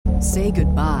Say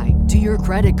goodbye to your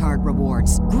credit card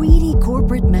rewards. Greedy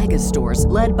corporate mega stores,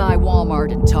 led by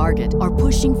Walmart and Target, are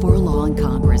pushing for a law in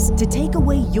Congress to take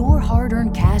away your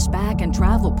hard-earned cash back and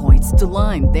travel points to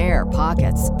line their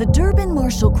pockets. The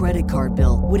Durbin-Marshall credit card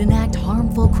bill would enact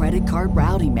harmful credit card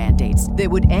routing mandates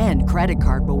that would end credit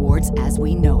card rewards as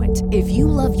we know it. If you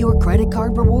love your credit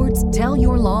card rewards, tell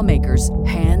your lawmakers,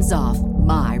 hands off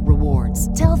my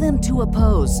rewards. Tell them to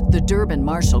oppose the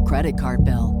Durbin-Marshall credit card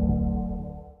bill.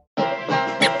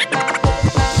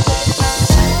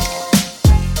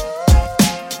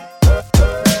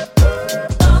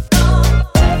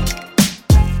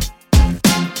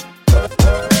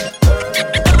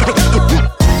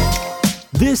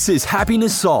 This is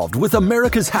Happiness Solved with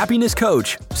America's happiness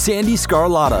coach, Sandy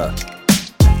Scarlatta.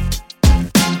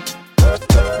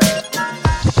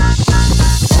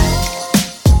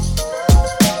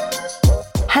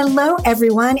 Hello,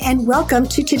 everyone, and welcome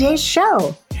to today's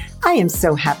show. I am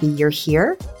so happy you're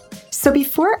here. So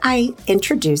before I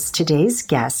introduce today's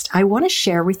guest, I want to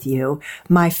share with you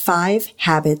my 5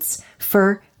 habits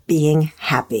for being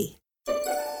happy.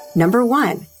 Number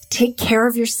 1, take care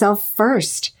of yourself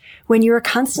first. When you are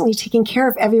constantly taking care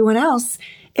of everyone else,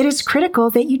 it is critical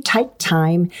that you take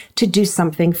time to do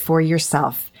something for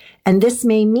yourself. And this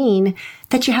may mean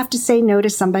that you have to say no to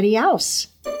somebody else.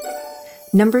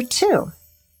 Number 2,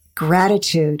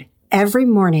 gratitude. Every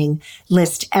morning,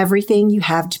 list everything you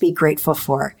have to be grateful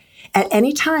for. At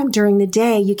any time during the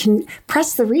day, you can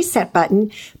press the reset button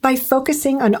by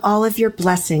focusing on all of your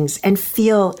blessings and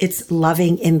feel its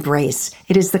loving embrace.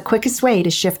 It is the quickest way to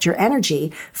shift your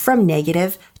energy from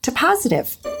negative to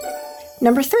positive.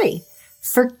 Number 3,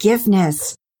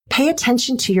 forgiveness. Pay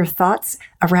attention to your thoughts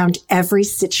around every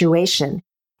situation.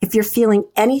 If you're feeling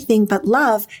anything but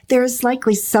love, there is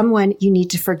likely someone you need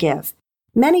to forgive.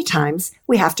 Many times,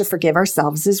 we have to forgive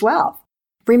ourselves as well.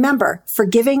 Remember,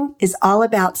 forgiving is all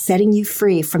about setting you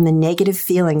free from the negative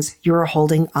feelings you're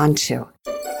holding onto.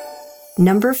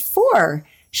 Number 4,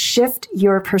 shift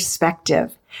your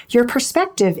perspective. Your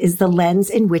perspective is the lens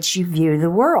in which you view the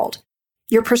world.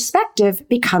 Your perspective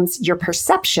becomes your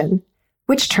perception,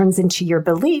 which turns into your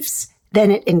beliefs. Then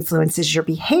it influences your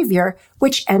behavior,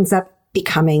 which ends up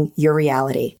becoming your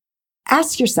reality.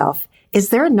 Ask yourself, is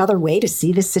there another way to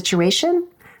see this situation?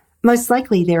 Most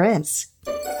likely there is.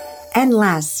 And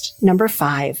last, number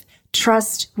 5,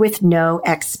 trust with no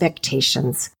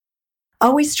expectations.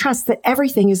 Always trust that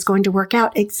everything is going to work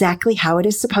out exactly how it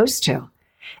is supposed to.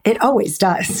 It always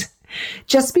does.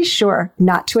 Just be sure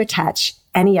not to attach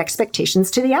any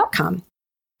expectations to the outcome,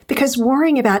 because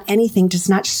worrying about anything does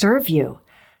not serve you.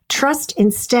 Trust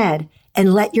instead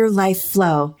and let your life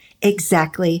flow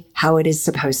exactly how it is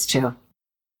supposed to.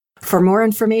 For more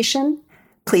information,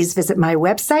 please visit my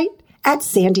website at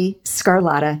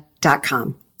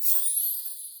sandyscarlatta.com.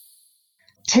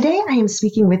 Today I am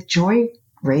speaking with Joy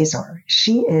Resor.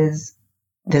 She is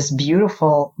this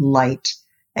beautiful light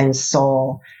and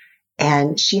soul,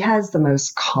 and she has the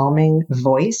most calming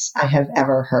voice I have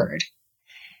ever heard.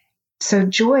 So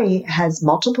Joy has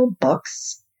multiple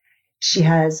books. She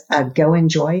has a Go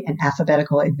Enjoy, an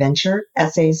alphabetical adventure,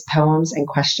 essays, poems, and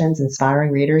questions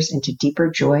inspiring readers into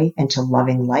deeper joy and to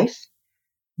loving life.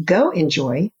 Go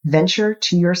Enjoy, Venture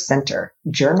to Your Center,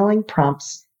 journaling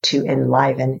prompts to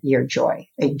enliven your joy.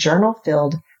 A journal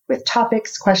filled with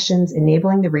topics, questions,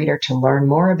 enabling the reader to learn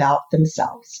more about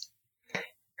themselves.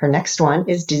 Her next one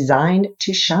is Designed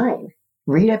to Shine.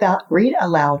 Read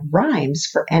aloud rhymes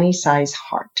for any size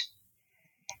heart.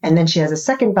 And then she has a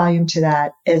second volume to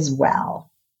that as well.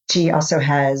 She also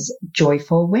has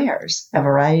Joyful Wears, a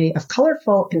variety of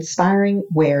colorful, inspiring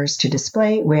wares to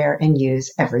display, wear, and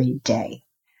use every day.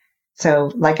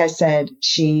 So, like I said,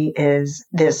 she is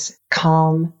this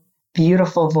calm,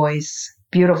 beautiful voice,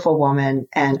 beautiful woman,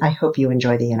 and I hope you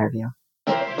enjoy the interview.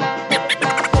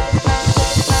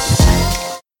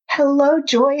 Hello,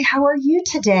 Joy. How are you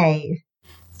today?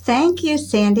 Thank you,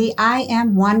 Sandy. I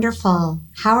am wonderful.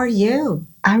 How are you?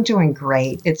 I'm doing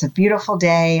great. It's a beautiful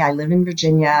day. I live in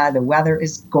Virginia. The weather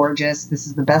is gorgeous. This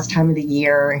is the best time of the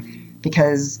year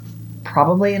because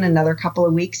probably in another couple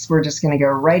of weeks, we're just going to go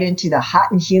right into the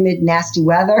hot and humid, nasty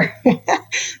weather.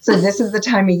 So this is the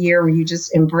time of year where you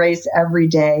just embrace every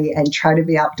day and try to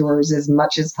be outdoors as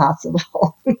much as possible.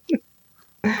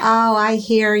 Oh, I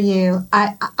hear you.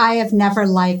 I have never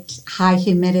liked high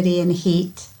humidity and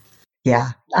heat. Yeah,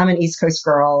 I'm an East Coast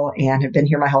girl and have been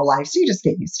here my whole life. So you just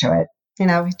get used to it. You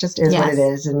know, it just is what it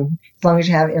is. And as long as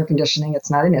you have air conditioning, it's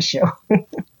not an issue.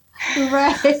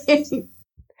 Right.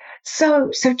 So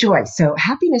Joy,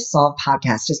 Happiness Solved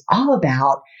podcast is all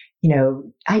about,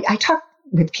 I talk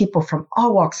with people from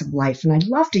all walks of life. And I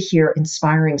love to hear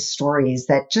inspiring stories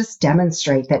that just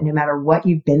demonstrate that no matter what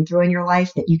you've been through in your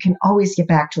life, that you can always get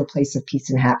back to a place of peace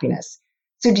and happiness.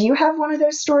 So do you have one of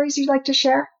those stories you'd like to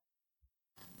share?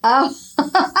 Oh,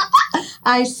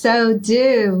 I so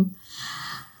do.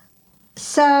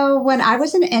 So when I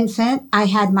was an infant, I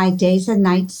had my days and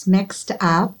nights mixed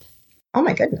up. Oh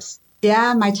my goodness.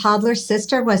 Yeah, my toddler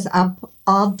sister was up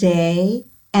all day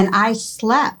and I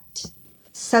slept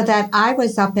so that I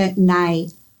was up at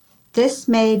night. This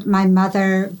made my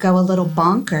mother go a little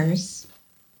bonkers.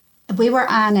 We were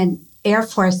on an Air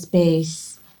Force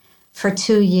base for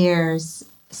 2 years.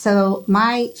 So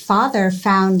my father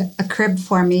found a crib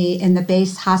for me in the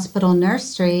base hospital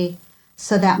nursery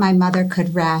so that my mother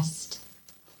could rest.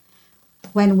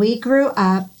 When we grew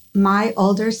up, my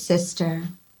older sister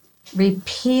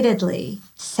repeatedly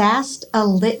sassed a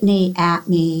litany at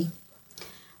me.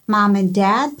 Mom and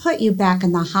Dad put you back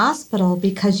in the hospital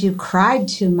because you cried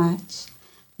too much.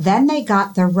 Then they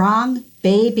got the wrong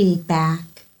baby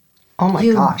back. Oh my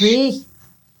gosh.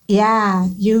 Yeah,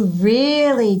 you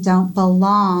really don't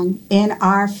belong in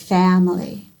our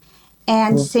family.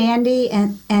 And Sandy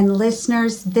and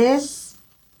listeners, this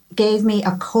gave me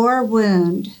a core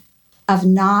wound of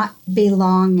not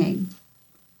belonging.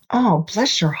 Oh,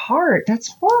 bless your heart.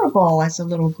 That's horrible as a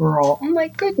little girl. Oh my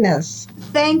goodness.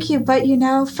 Thank you. But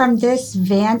from this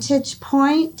vantage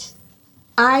point,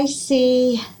 I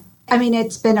see,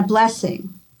 it's been a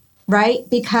blessing, right?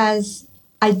 Because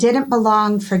I didn't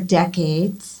belong for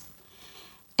decades.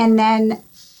 And then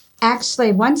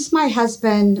actually, once my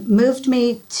husband moved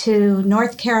me to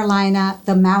North Carolina,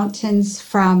 the mountains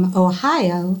from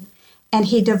Ohio, and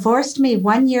he divorced me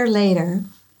 1 year later,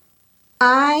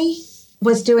 I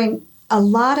was doing a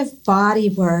lot of body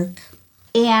work,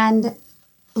 and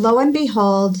lo and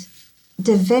behold,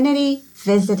 divinity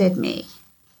visited me,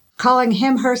 calling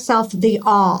him herself the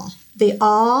All. The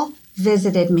All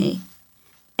visited me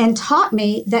and taught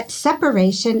me that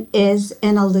separation is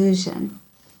an illusion,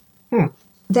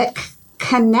 that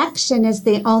connection is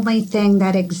the only thing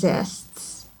that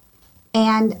exists.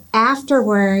 And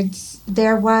afterwards,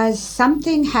 there was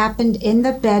something happened in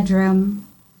the bedroom.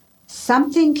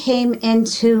 Something came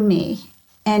into me,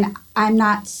 and I'm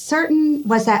not certain,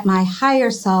 was that my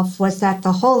higher self? Was that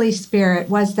the Holy Spirit?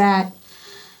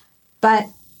 But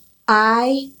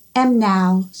I am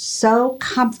now so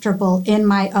comfortable in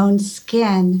my own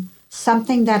skin,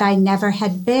 something that I never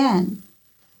had been.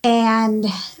 And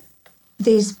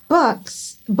these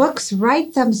books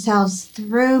write themselves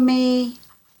through me.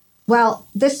 Well,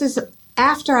 this is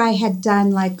after I had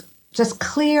done just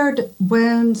cleared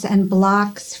wounds and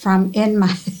blocks from in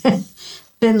my,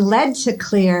 been led to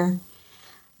clear.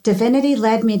 Divinity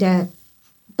led me to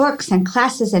books and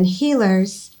classes and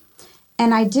healers.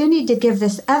 And I do need to give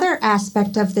this other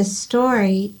aspect of this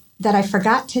story that I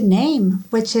forgot to name,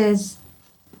 which is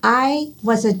I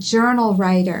was a journal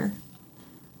writer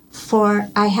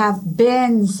I have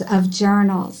bins of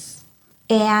journals.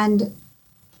 And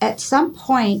at some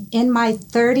point in my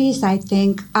 30s, I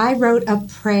think, I wrote a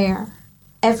prayer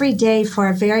every day for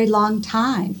a very long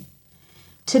time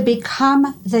to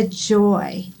become the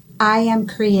joy I am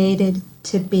created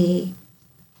to be.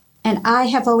 And I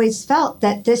have always felt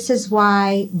that this is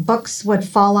why books would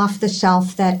fall off the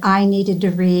shelf that I needed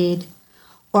to read,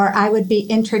 or I would be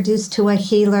introduced to a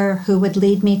healer who would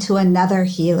lead me to another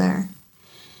healer.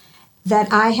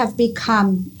 That I have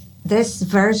become this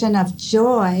version of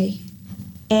joy,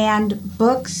 and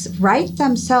books write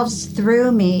themselves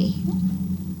through me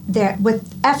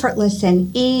with effortless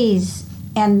and ease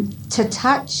and to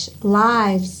touch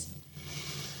lives.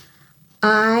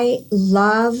 I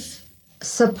love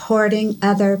supporting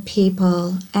other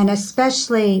people, and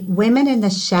especially women in the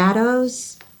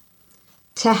shadows,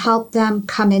 to help them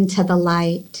come into the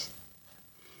light.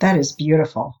 That is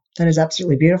beautiful. That is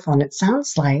absolutely beautiful. And it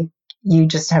sounds like you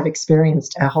just have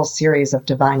experienced a whole series of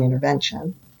divine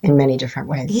intervention in many different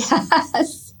ways.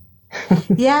 Yes.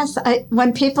 Yes.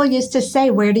 When people used to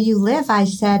say, "Where do you live?" I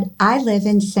said, "I live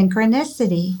in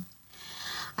synchronicity."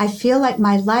 I feel like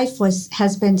my life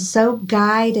has been so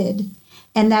guided,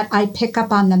 and that I pick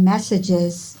up on the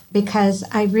messages because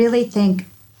I really think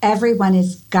everyone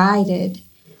is guided,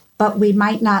 but we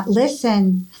might not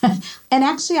listen. And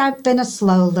actually, I've been a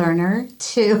slow learner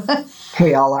too.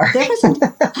 We all are.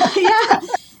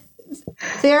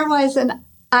 There was an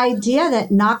idea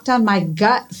that knocked on my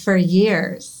gut for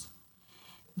years.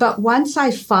 But once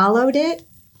I followed it,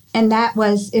 and that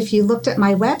was, if you looked at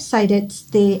my website, it's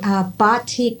the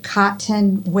batik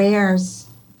cotton wares.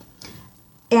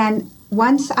 And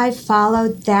once I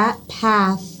followed that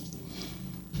path,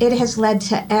 it has led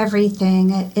to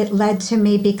everything. It led to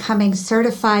me becoming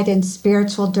certified in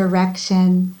spiritual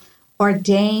direction,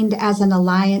 ordained as an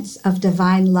Alliance of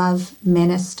Divine Love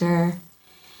minister.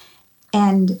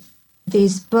 And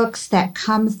these books that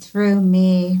come through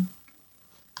me.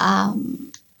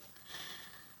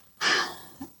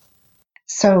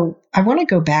 So I want to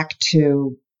go back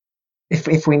to,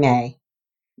 if we may,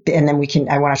 and then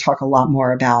I want to talk a lot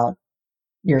more about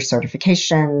your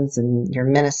certifications and your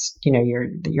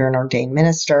you're an ordained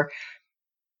minister.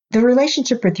 The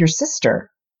relationship with your sister,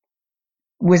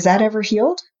 was that ever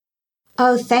healed?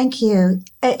 Oh, thank you.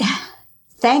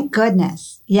 Thank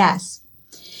goodness. Yes.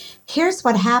 Here's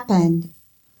what happened.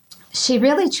 She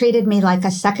really treated me like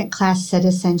a second-class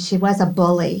citizen. She was a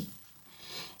bully.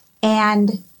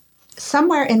 And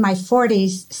somewhere in my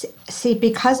 40s, see,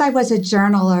 because I was a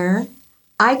journaler,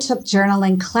 I took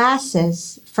journaling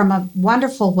classes from a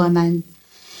wonderful woman.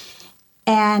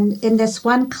 And in this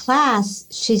one class,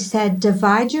 she said,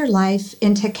 divide your life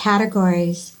into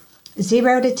categories,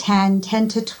 0 to 10, 10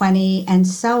 to 20, and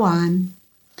so on.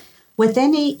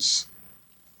 Within each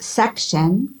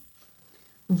section,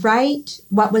 write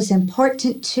what was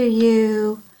important to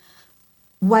you,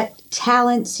 what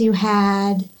talents you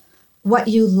had, what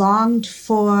you longed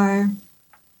for.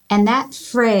 And that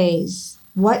phrase,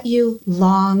 what you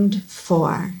longed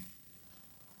for,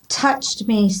 touched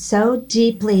me so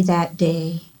deeply that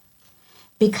day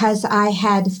because I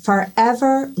had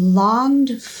forever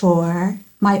longed for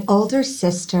my older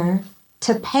sister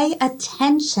to pay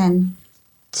attention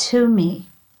to me.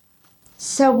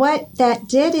 So what that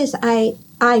did is I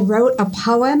wrote a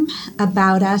poem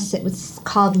about us. It was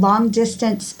called Long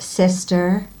Distance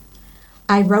Sister.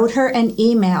 I wrote her an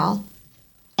email,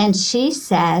 and she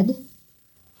said,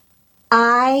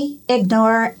 I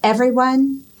ignore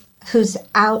everyone who's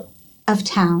out of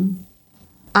town.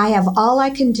 I have all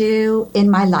I can do in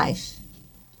my life.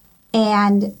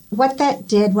 And what that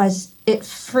did was it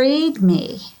freed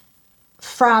me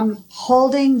from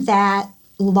holding that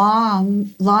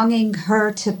longing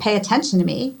her to pay attention to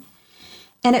me.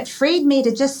 And it freed me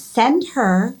to just send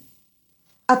her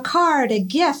a card, a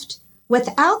gift,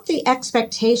 without the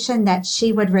expectation that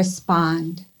she would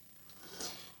respond.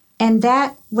 And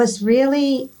that was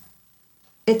really,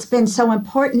 it's been so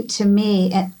important to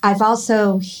me. And I've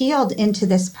also healed into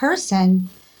this person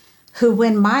who,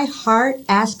 when my heart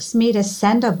asks me to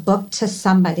send a book to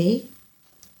somebody,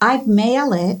 I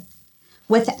mail it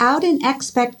without an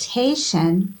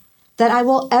expectation that I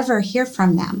will ever hear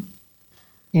from them.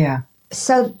 Yeah.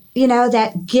 So,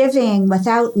 that giving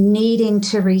without needing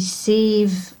to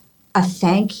receive a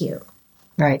thank you.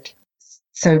 Right.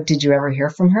 So did you ever hear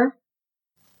from her?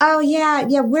 Oh yeah,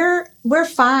 we're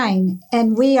fine,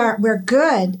 and we're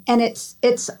good, and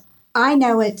it's I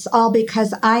know it's all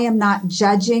because I am not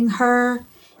judging her,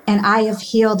 and I have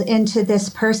healed into this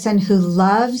person who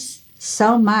loves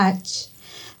so much.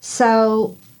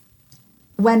 So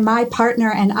when my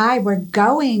partner and I were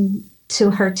going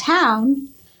to her town,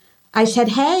 I said,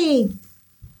 "Hey,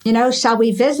 shall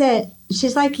we visit?"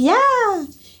 She's like, "Yeah,"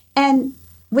 and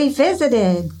we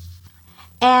visited,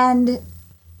 and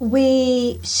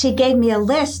she gave me a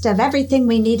list of everything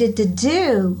we needed to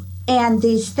do. And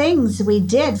these things we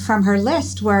did from her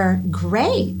list were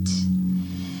great.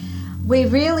 We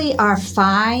really are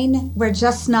fine. We're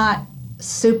just not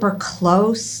super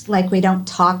close. Like, we don't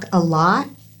talk a lot,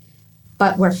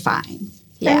 but we're fine.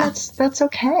 Yeah. And that's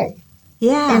okay.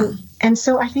 Yeah. And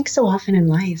so I think so often in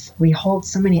life, we hold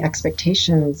so many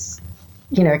expectations,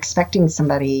 expecting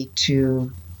somebody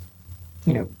to,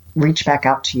 reach back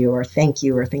out to you or thank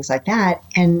you or things like that.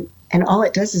 And all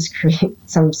it does is create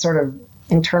some sort of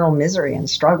internal misery and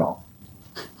struggle.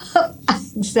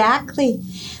 Exactly.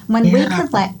 When we can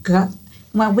let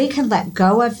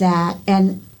go of that.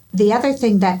 And the other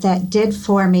thing that did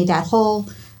for me, that whole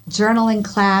journaling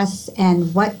class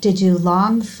and what did you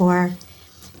long for,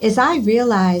 is I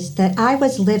realized that I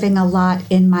was living a lot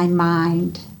in my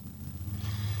mind.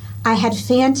 I had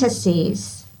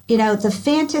fantasies. The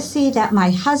fantasy that my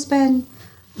husband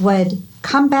would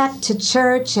come back to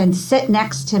church and sit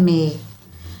next to me.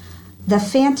 The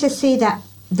fantasy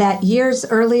that years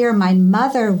earlier my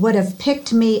mother would have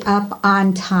picked me up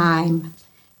on time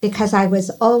because I was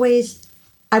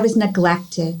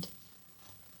neglected.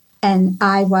 And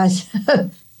I was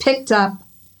picked up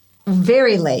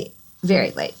very late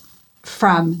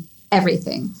from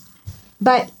everything.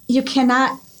 But you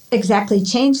cannot exactly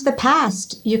change the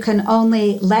past. You can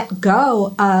only let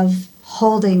go of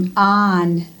holding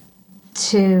on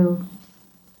to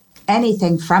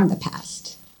anything from the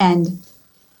past. And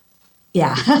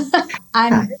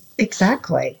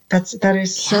exactly. That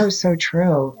is so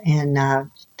true. And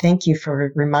Thank you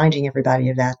for reminding everybody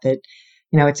of that,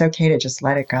 it's okay to just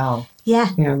let it go.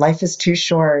 Yeah. Life is too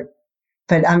short.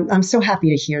 But I'm so happy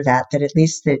to hear that at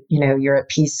least that, you're at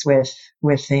peace with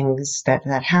things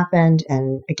that happened.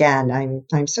 And again,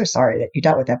 I'm so sorry that you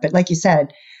dealt with that. But like you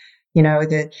said,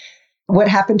 what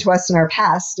happened to us in our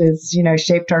past is,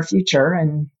 shaped our future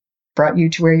and brought you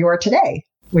to where you are today,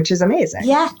 which is amazing.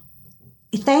 Yeah.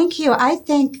 Thank you. I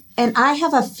think, and I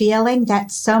have a feeling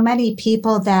that so many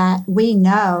people that we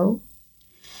know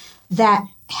that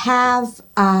have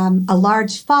a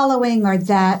large following or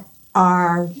that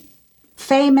are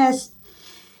famous,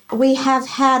 we have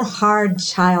had hard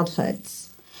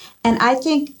childhoods. And I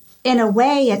think in a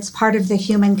way it's part of the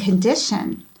human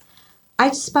condition.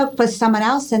 I spoke with someone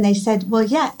else and they said, well,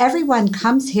 yeah, everyone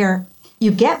comes here.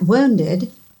 You get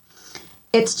wounded.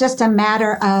 It's just a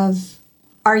matter of,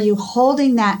 are you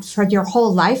holding that for your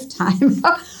whole lifetime?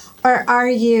 Or are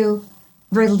you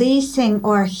releasing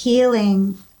or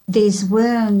healing these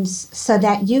wounds so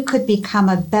that you could become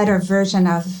a better version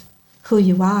of who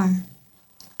you are?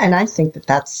 And I think that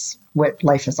that's what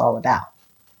life is all about.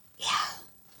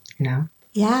 Yeah.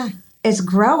 Yeah. It's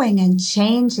growing and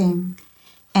changing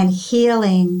and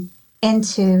healing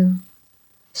into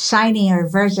shinier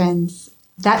versions.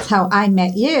 That's how I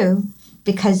met you,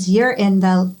 because you're in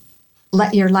the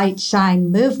Let Your Light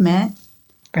Shine movement.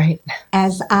 Right.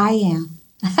 As I am.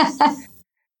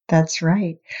 That's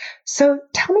right. So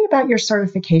tell me about your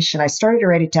certification. I started to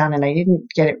write it down and I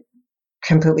didn't get it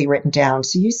completely written down.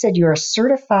 So you said you're a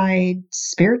certified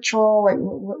spiritual,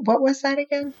 what was that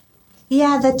again?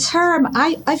 Yeah, the term,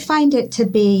 I find it to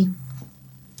be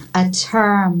a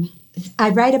term. I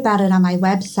write about it on my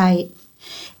website.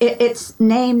 It's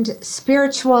named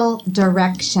Spiritual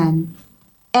Direction.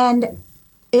 And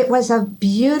it was a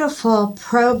beautiful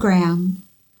program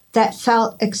that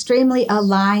felt extremely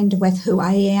aligned with who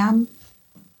I am.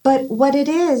 But what it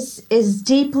is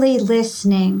deeply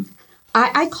listening.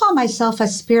 I call myself a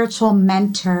spiritual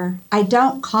mentor. I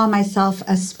don't call myself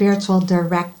a spiritual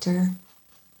director.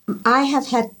 I have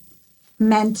had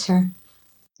mentor.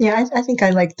 Yeah, I think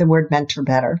I like the word mentor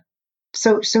better.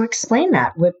 So explain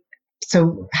that.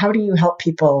 So how do you help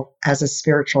people as a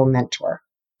spiritual mentor?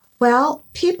 Well,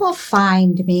 people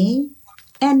find me,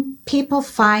 and people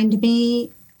find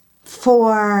me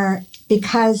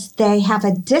because they have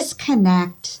a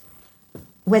disconnect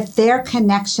with their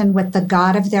connection with the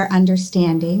God of their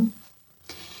understanding.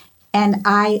 And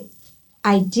I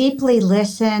deeply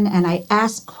listen and I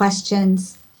ask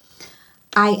questions.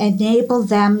 I enable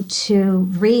them to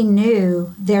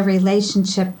renew their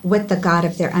relationship with the God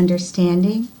of their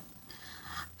understanding.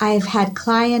 I've had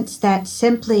clients that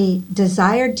simply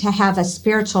desired to have a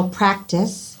spiritual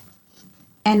practice,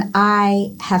 and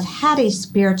I have had a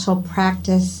spiritual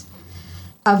practice,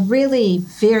 a really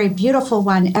very beautiful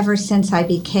one, ever since I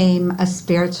became a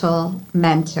spiritual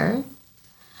mentor.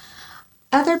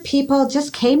 Other people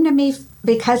just came to me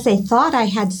because they thought I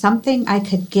had something I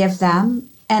could give them,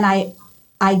 and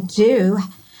I do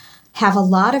have a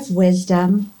lot of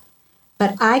wisdom,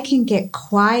 but I can get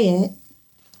quiet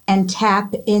and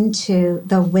tap into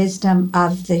the wisdom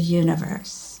of the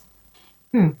universe.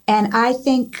 And I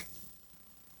think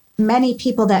many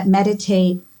people that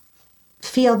meditate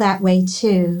feel that way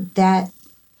too, that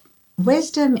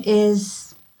wisdom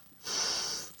is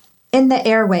in the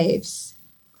airwaves.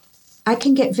 I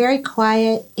can get very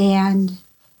quiet and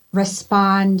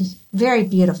respond very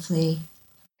beautifully.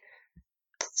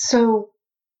 So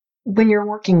when you're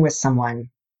working with someone,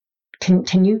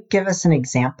 can you give us an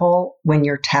example when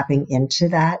you're tapping into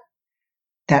that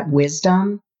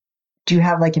wisdom? Do you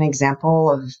have like an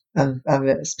example of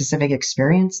a specific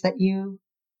experience that you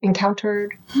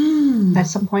encountered at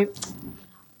some point?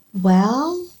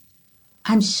 Well,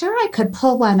 I'm sure I could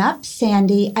pull one up,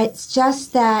 Sandy. It's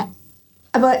just that,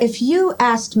 but if you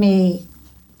asked me,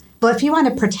 well, if you want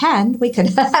to pretend, we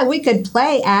could we could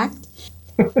play act.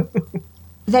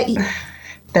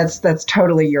 That's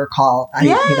totally your call.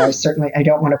 Certainly I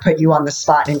don't want to put you on the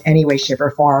spot in any way, shape,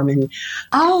 or form. And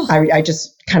I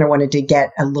just kind of wanted to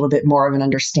get a little bit more of an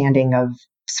understanding of,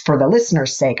 for the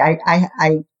listener's sake. I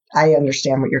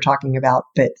understand what you're talking about,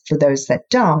 but for those that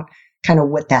don't, kind of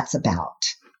what that's about.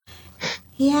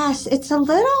 Yes, it's a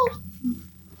little.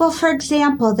 Well, for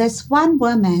example, this one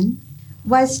woman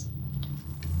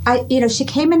she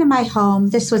came into my home.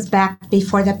 This was back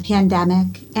before the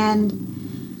pandemic, and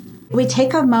we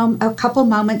take a couple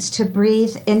moments to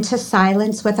breathe into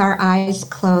silence with our eyes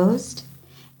closed.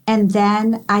 And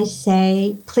then I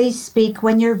say, please speak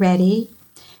when you're ready.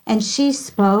 And she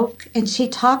spoke, and she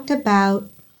talked about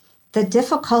the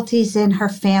difficulties in her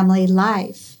family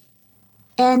life.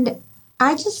 And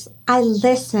I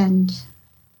listened.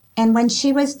 And when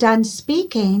she was done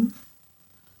speaking,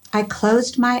 I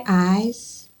closed my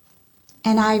eyes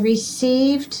and I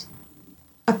received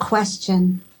a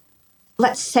question.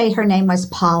 Let's say her name was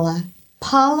Paula.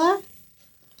 Paula,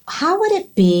 how would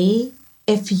it be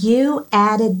if you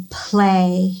added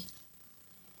play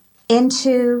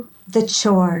into the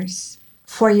chores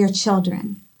for your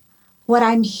children? What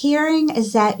I'm hearing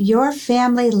is that your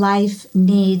family life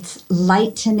needs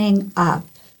lightening up.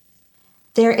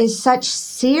 There is such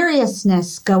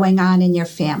seriousness going on in your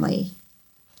family.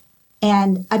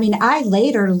 And I mean, I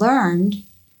later learned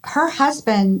her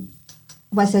husband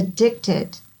was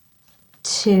addicted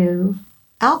to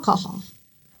alcohol.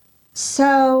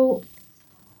 So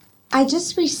I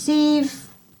just receive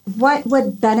what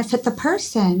would benefit the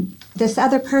person. This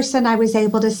other person, I was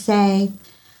able to say,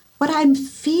 what I'm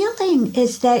feeling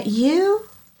is that you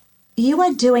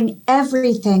are doing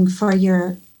everything for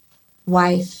your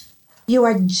wife. You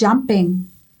are jumping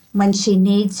when she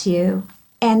needs you.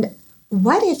 And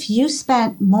what if you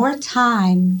spent more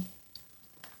time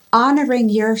honoring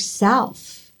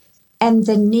yourself and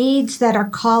the needs that are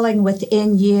calling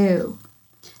within you,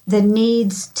 the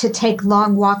needs to take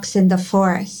long walks in the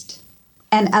forest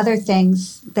and other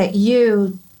things that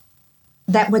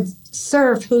would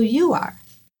serve who you are?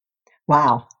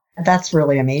 Wow, that's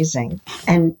really amazing.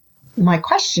 And my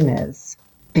question is,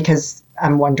 because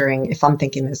I'm wondering if I'm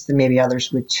thinking this, then maybe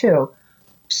others would too.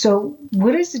 So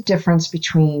what is the difference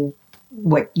between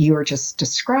what you were just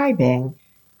describing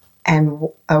and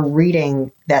a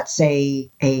reading that, say,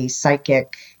 a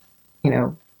psychic,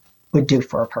 would do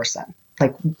for a person?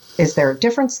 Like, is there a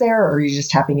difference there, or are you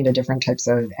just tapping into different types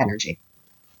of energy?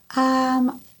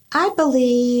 I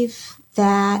believe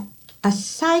that a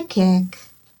psychic,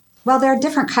 well, there are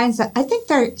different kinds of, I think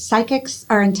psychics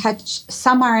are in touch,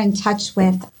 some are in touch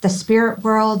with the spirit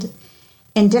world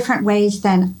in different ways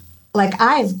than, like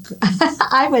I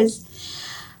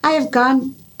have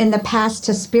gone in the past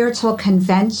to spiritual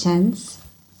conventions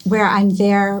where I'm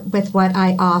there with what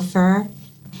I offer.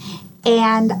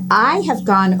 And I have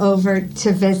gone over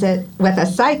to visit with a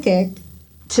psychic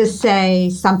to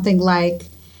say something like,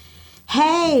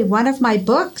 hey, one of my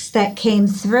books that came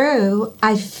through,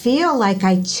 I feel like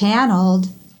I channeled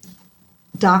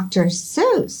Dr.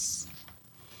 Seuss.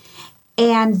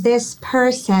 And this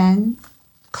person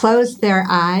closed their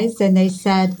eyes and they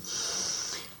said,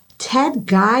 Ted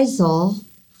Geisel,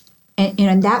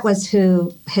 and that was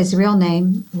who his real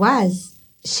name was.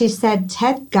 She said,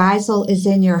 Ted Geisel is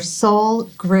in your soul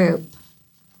group,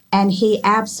 and he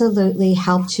absolutely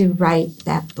helped you write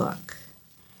that book.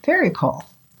 Very cool.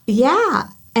 Yeah.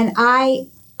 And I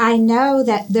know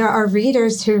that there are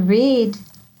readers who read,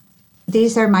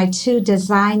 these are my 2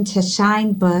 Designed to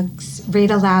Shine books,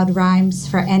 Read Aloud Rhymes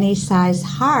for Any Size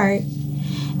Heart,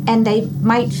 and they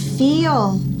might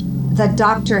feel the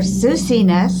Dr.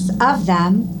 Seuss-iness of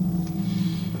them.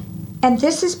 And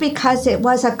this is because it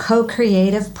was a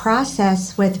co-creative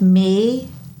process with me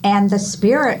and the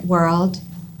spirit world,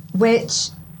 which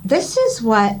this is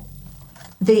what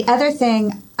the other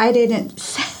thing I didn't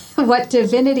say, what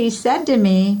divinity said to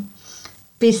me,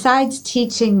 besides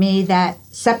teaching me that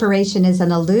separation is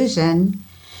an illusion,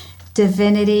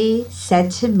 divinity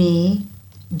said to me,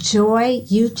 Joy,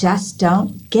 you just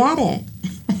don't get it.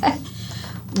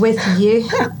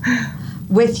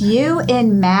 With you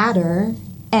in matter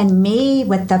and me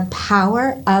with the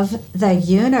power of the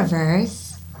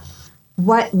universe,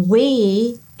 what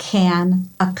we can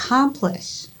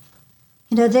accomplish.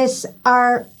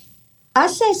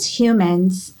 Us as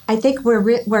humans, I think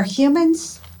we're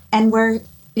humans, and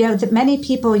many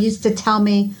people used to tell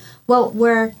me, well,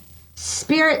 we're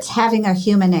spirits having a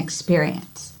human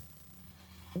experience.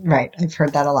 Right. I've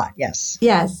heard that a lot. Yes.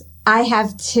 Yes, I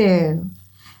have too.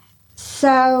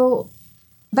 So,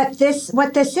 but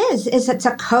what this is it's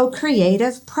a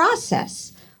co-creative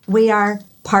process. We are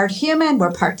part human,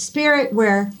 we're part spirit,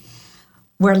 we're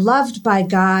loved by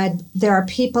God. There are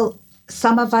people,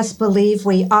 some of us believe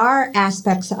we are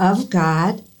aspects of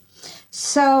God.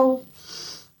 So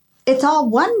it's all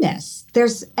oneness.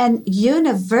 And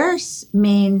universe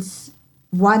means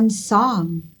one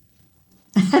song.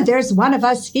 There's one of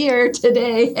us here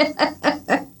today.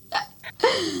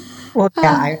 Well,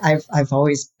 yeah, I've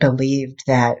always believed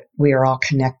that we are all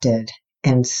connected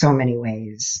in so many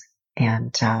ways,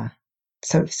 and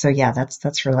so yeah,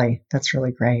 that's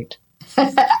really great.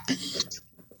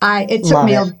 It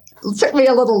took me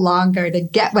a little longer to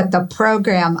get with the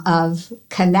program of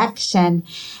connection,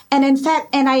 and in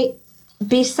fact,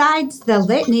 besides the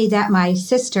litany that my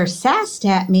sister sassed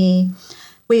at me,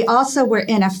 we also were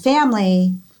in a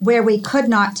family where we could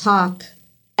not talk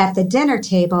at the dinner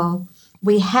table,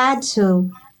 we had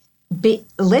to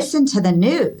listen to the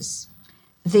news,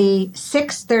 the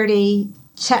 6:30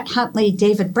 Chet Huntley,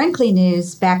 David Brinkley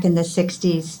news back in the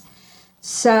 60s.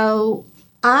 So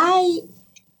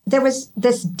there was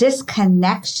this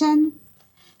disconnection.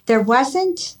 There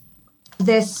wasn't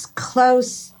this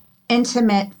close,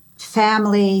 intimate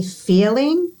family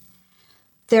feeling.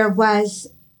 There was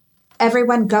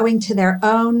everyone going to their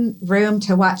own room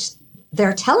to watch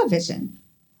their television.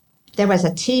 There was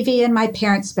a TV in my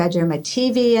parents' bedroom, a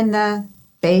TV in the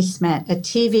basement, a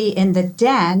TV in the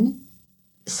den.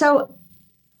 So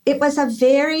it was a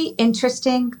very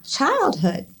interesting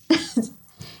childhood.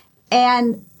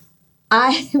 And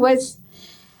I was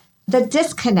the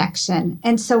disconnection.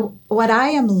 And so what I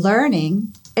am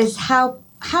learning is how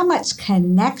much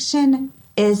connection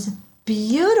is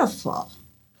beautiful.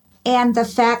 And the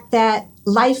fact that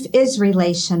life is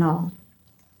relational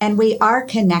and we are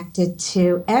connected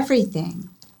to everything.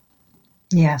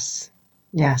 Yes.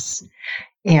 Yes.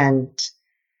 And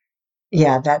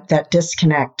yeah, that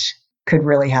disconnect could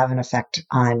really have an effect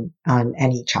on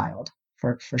any child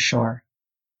for sure.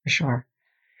 For sure.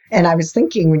 And I was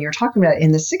thinking when you were talking about it,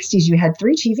 in the 60s, you had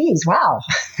 3 TVs. Wow.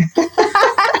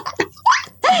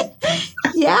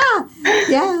 Yeah.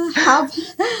 Yeah.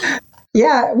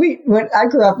 Yeah. When I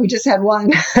grew up, we just had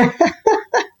one.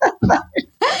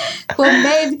 Well,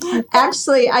 maybe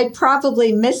actually, I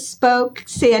probably misspoke,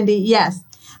 Sandy. Yes.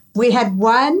 We had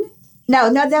one.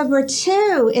 No, there were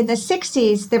 2 in the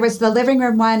 60s. There was the living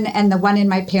room one and the one in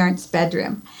my parents'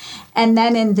 bedroom. And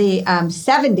then in the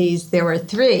 70s, there were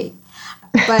 3.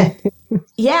 But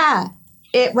yeah,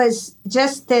 it was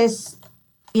just this,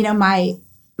 my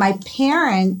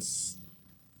parents,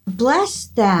 bless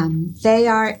them. They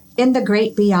are in the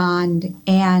great beyond,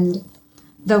 and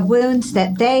the wounds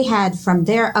that they had from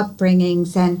their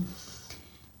upbringings. And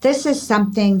this is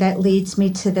something that leads me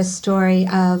to the story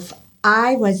of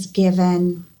I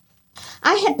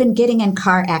had been getting in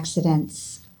car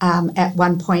accidents at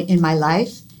one point in my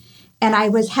life. And I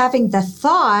was having the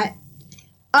thought,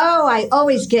 oh, I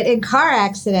always get in car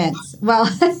accidents. Well,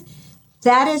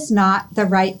 that is not the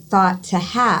right thought to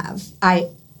have. I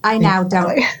now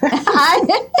don't.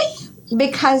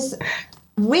 Because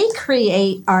we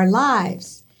create our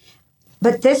lives.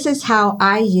 But this is how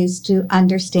I used to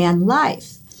understand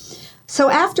life. So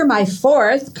after my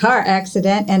 4th car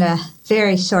accident in a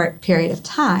very short period of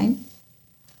time,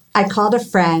 I called a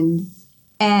friend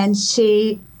and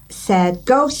she said,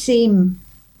 go see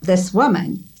this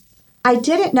woman. I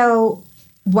didn't know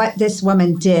what this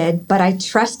woman did, but I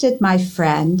trusted my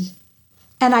friend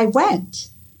and I went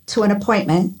to an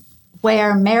appointment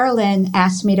where Marilyn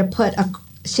asked me to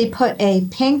she put a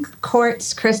pink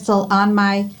quartz crystal on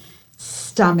my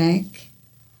stomach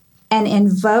and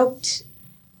invoked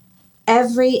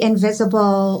every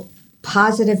invisible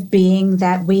positive being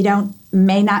that we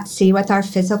may not see with our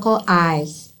physical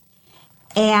eyes.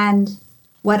 And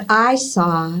what I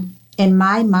saw in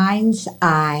my mind's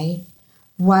eye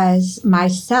was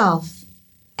myself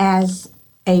as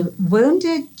a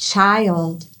wounded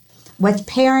child with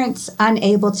parents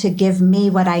unable to give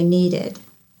me what I needed.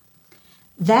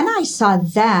 Then I saw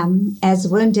them as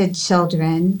wounded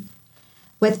children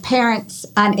with parents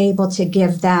unable to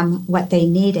give them what they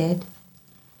needed.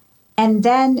 And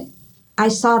then I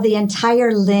saw the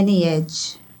entire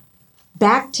lineage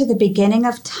back to the beginning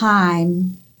of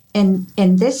time. In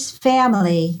this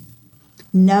family,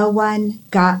 no one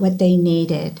got what they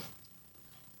needed.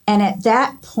 And at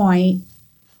that point,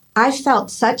 I felt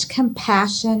such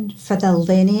compassion for the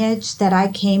lineage that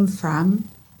I came from.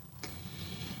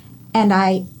 And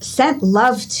I sent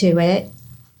love to it.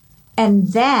 And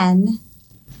then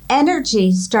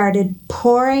energy started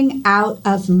pouring out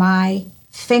of my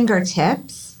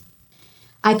fingertips.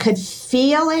 I could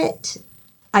feel it.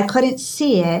 I couldn't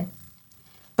see it.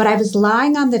 But I was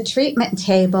lying on the treatment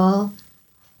table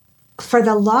for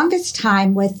the longest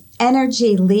time with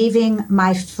energy leaving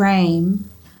my frame,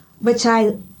 which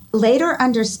I later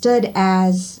understood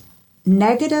as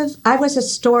negative. I was a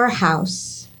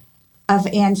storehouse of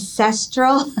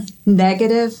ancestral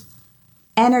negative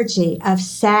energy, of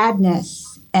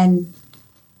sadness and,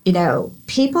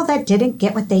 people that didn't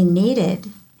get what they needed.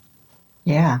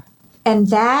 Yeah. And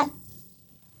that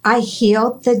I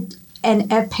healed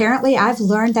and apparently I've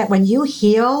learned that when you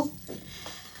heal,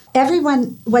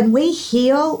 when we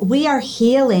heal, we are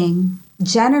healing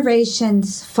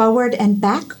generations forward and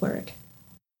backward.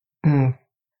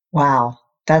 Wow.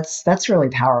 That's really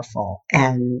powerful.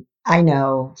 And I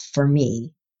know for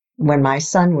me, when my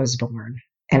son was born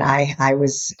and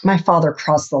my father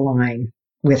crossed the line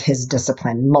with his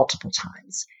discipline multiple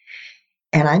times.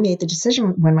 And I made the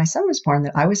decision when my son was born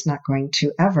that I was not going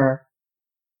to ever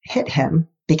hit him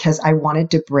because I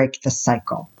wanted to break the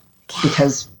cycle.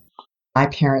 Because my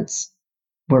parents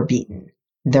were beaten.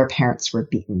 Their parents were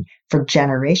beaten. For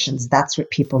generations, that's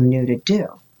what people knew to do,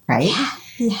 right?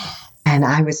 Yeah. And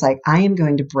I was like, I am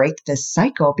going to break this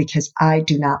cycle because I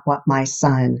do not want my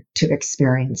son to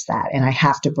experience that. And I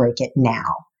have to break it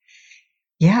now.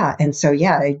 Yeah. And so,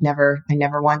 yeah, I never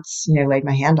once, laid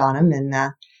my hand on him.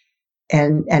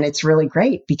 And it's really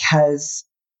great because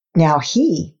now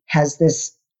he has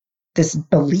this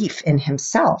belief in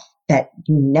himself that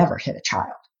you never hit a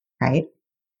child. Right.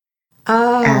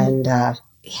 Oh, And, yeah.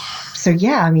 so,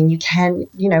 yeah, I mean, you can,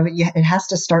 it has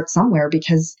to start somewhere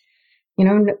because,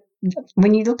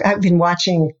 when you look, I've been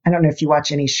watching, I don't know if you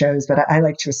watch any shows, but I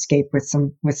like to escape with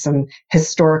some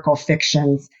historical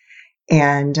fictions.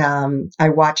 And, I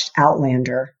watched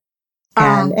Outlander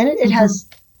and it has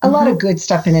a lot of good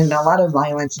stuff in it and a lot of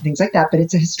violence and things like that. But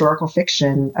it's a historical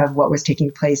fiction of what was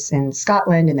taking place in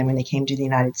Scotland. And then when they came to the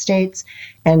United States,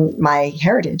 and my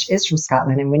heritage is from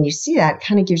Scotland. And when you see that, it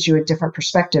kind of gives you a different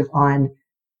perspective on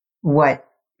what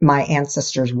my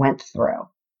ancestors went through.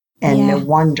 And no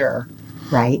wonder,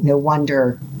 right? No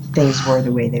wonder things were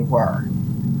the way they were.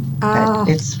 But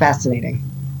it's fascinating.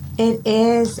 It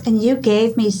is. And you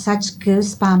gave me such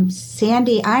goosebumps.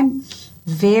 Sandy, I'm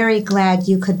very glad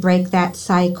you could break that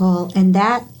cycle. And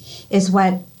that is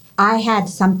what I had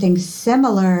something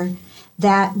similar,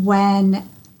 that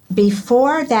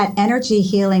before that energy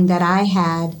healing that I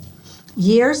had,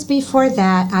 years before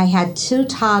that, I had 2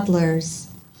 toddlers.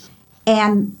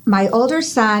 And my older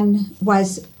son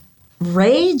was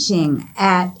raging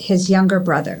at his younger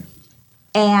brother.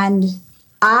 And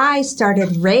I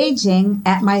started raging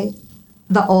at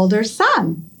the older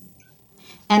son.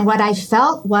 And what I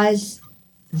felt was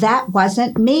that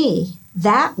wasn't me.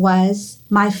 That was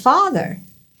my father.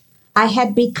 I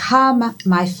had become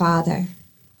my father.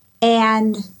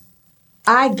 And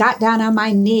I got down on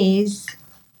my knees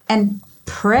and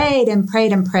prayed and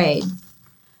prayed and prayed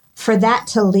for that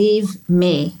to leave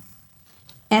me.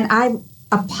 And I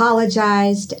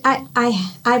apologized.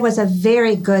 I was a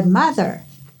very good mother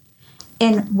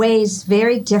in ways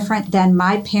very different than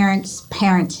my parents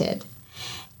parented.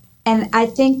 And I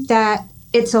think that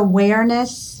it's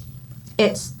awareness,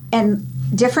 it's in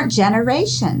different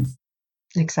generations.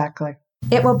 Exactly.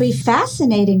 It will be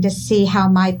fascinating to see how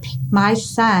my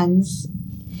sons,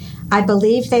 I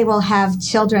believe they will have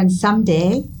children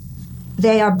someday.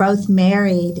 They are both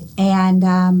married, and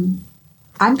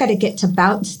I'm going to get to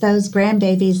bounce those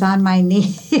grandbabies on my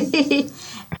knee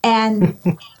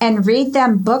and read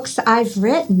them books I've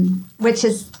written, which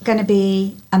is going to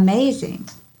be amazing.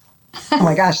 Oh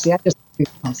my gosh,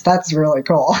 that's really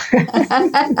cool.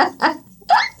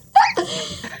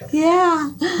 Yeah.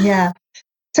 Yeah.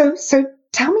 So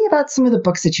tell me about some of the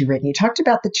books that you've written. You talked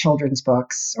about the children's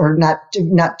books, or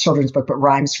not children's book, but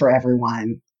Rhymes for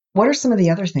Everyone. What are some of the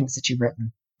other things that you've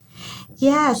written?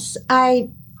 Yes,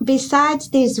 besides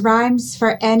these Rhymes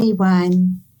for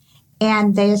Anyone,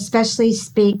 and they especially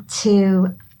speak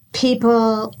to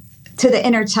people, to the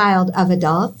inner child of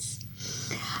adults.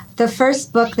 The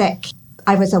first book that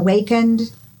I was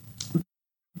awakened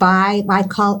by, I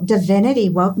call Divinity,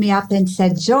 woke me up and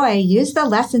said, Joy, use the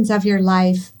lessons of your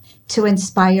life to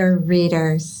inspire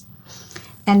readers.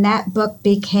 And that book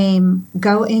became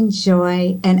Go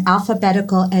Enjoy, an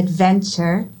alphabetical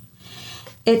adventure.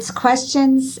 It's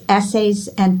questions, essays,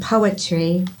 and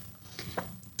poetry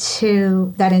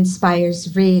that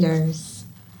inspires readers.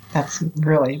 That's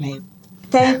really amazing.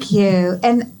 Thank you.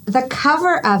 And the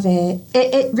cover of it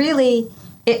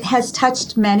has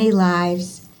touched many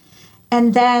lives.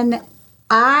 And then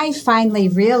I finally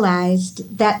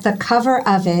realized that the cover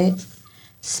of it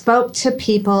spoke to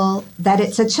people that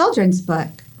it's a children's book,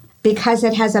 because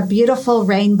it has a beautiful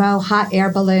rainbow hot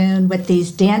air balloon with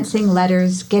these dancing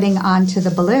letters getting onto the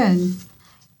balloon.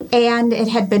 And it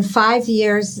had been 5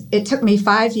 years. It took me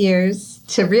 5 years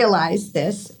to realize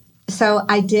this. So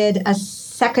I did a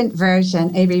second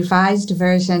version, a revised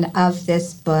version of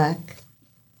this book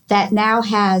that now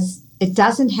it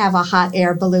doesn't have a hot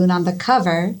air balloon on the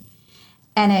cover,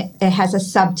 and it has a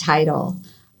subtitle,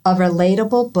 A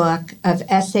Relatable Book of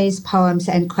Essays, Poems,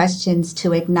 and Questions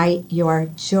to Ignite Your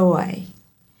Joy.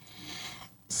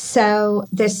 So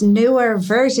this newer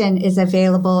version is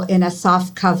available in a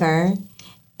soft cover,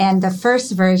 and the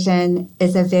first version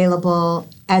is available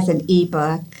as an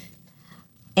ebook.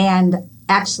 And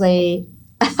actually,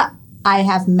 I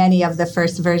have many of the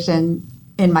first version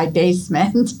in my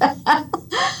basement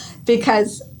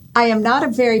because I am not a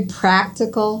very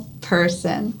practical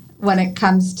person when it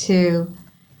comes to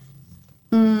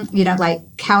like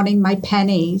counting my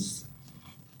pennies.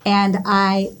 And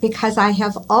because I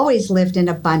have always lived in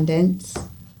abundance,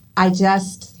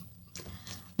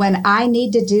 when I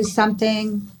need to do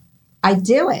something, I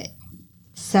do it.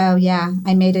 So yeah,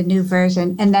 I made a new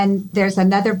version. And then there's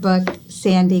another book,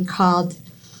 Sandy, called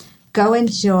Go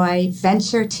Enjoy,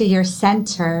 Venture to Your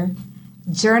Center,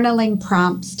 Journaling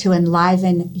Prompts to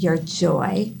Enliven Your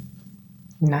Joy.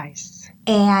 Nice.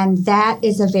 And that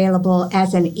is available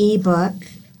as an ebook.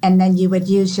 And then you would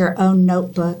use your own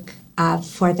notebook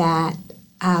for that.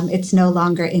 It's no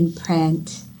longer in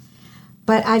print.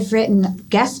 But I've written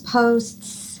guest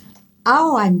posts.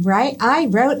 Oh, I'm right. I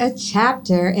wrote a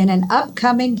chapter in an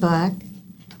upcoming book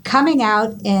coming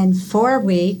out in 4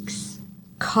 weeks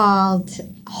called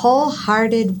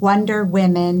Wholehearted Wonder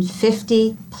Women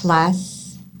 50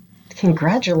 Plus.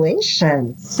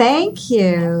 Congratulations. Thank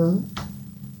you.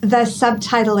 The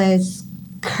subtitle is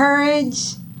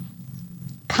Courage,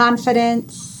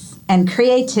 Confidence, and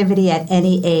Creativity at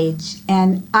Any Age.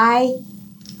 And I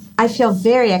feel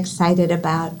very excited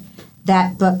about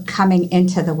that book coming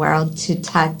into the world to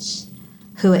touch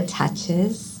who it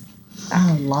touches.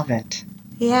 Oh, love it.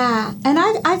 Yeah, and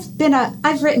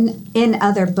I've written in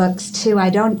other books too.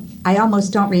 I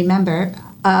almost don't remember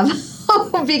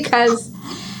because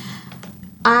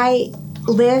I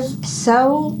live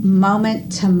so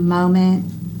moment to moment,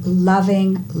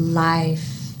 loving life.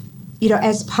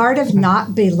 As part of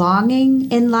not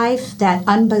belonging in life, that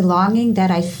unbelonging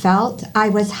that I felt, I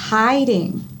was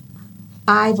hiding.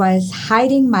 I was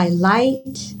hiding my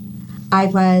light. I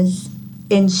was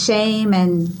in shame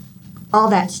and all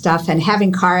that stuff and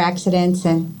having car accidents.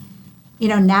 And,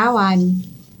 now I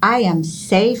am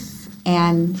safe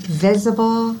and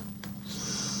visible.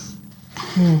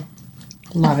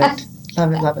 Love it.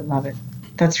 Love it, love it, love it.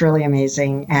 That's really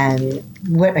amazing. And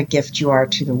what a gift you are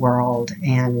to the world.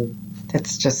 And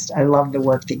I love the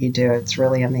work that you do. It's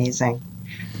really amazing.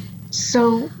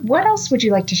 So what else would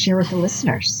you like to share with the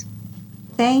listeners?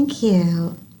 Thank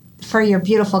you for your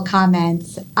beautiful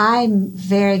comments. I'm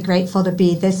very grateful to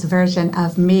be this version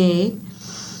of me.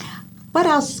 What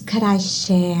else could I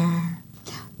share?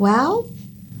 Well,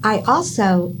 I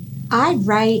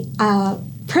write, I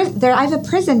have a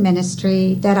prison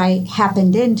ministry that I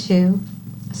happened into.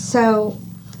 So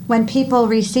when people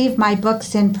receive my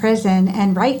books in prison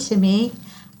and write to me,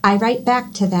 I write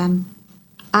back to them.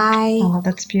 Oh,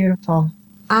 that's beautiful.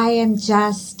 I am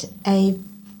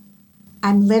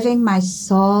I'm living my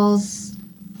soul's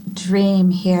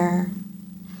dream here.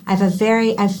 I'm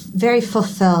very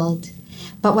fulfilled.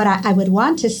 But what I would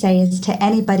want to say is to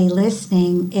anybody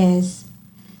listening is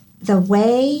the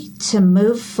way to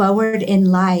move forward in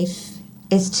life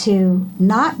is to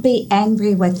not be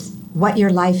angry with what your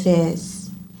life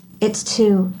is. It's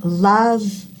to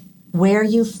love where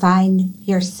you find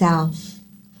yourself.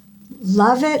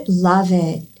 Love it,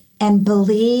 and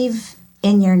believe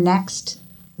in your next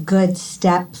good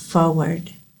step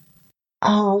forward.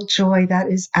 Oh, Joy, that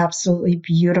is absolutely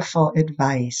beautiful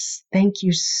advice. Thank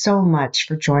you so much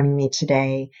for joining me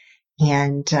today.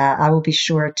 And I will be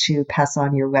sure to pass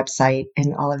on your website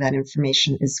and all of that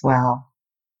information as well.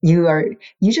 You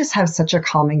just have such a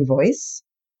calming voice,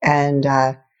 and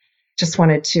just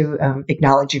wanted to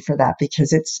acknowledge you for that,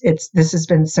 because this has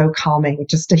been so calming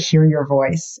just to hear your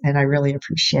voice, and I really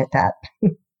appreciate that.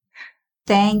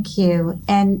 Thank you.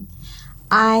 And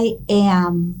I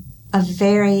am a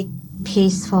very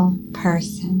peaceful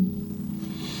person.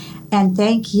 And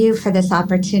thank you for this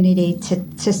opportunity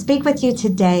to speak with you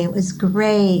today. It was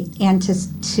great, and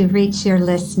to reach your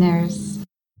listeners.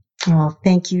 Oh,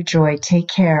 thank you, Joy. Take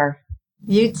care.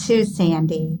 You too,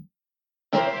 Sandy.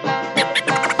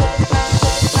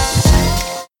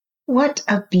 What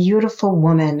a beautiful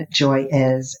woman Joy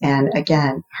is. And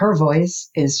again, her voice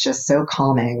is just so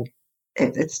calming.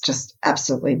 It's just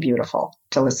absolutely beautiful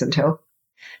to listen to.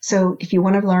 So if you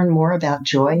want to learn more about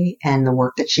Joy and the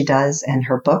work that she does and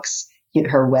her books,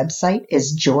 her website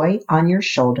is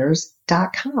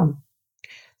joyonyourshoulders.com.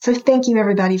 So thank you,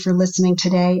 everybody, for listening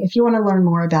today. If you want to learn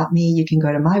more about me, you can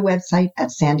go to my website at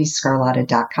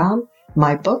sandyscarlotta.com.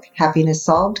 My book, Happiness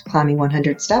Solved, Climbing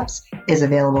 100 Steps, is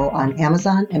available on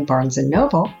Amazon and Barnes &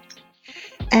 Noble.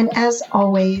 And as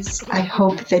always, I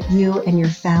hope that you and your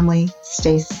family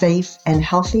stay safe and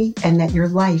healthy, and that your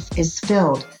life is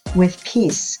filled with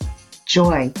peace,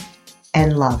 joy,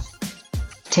 and love.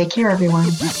 Take care, everyone.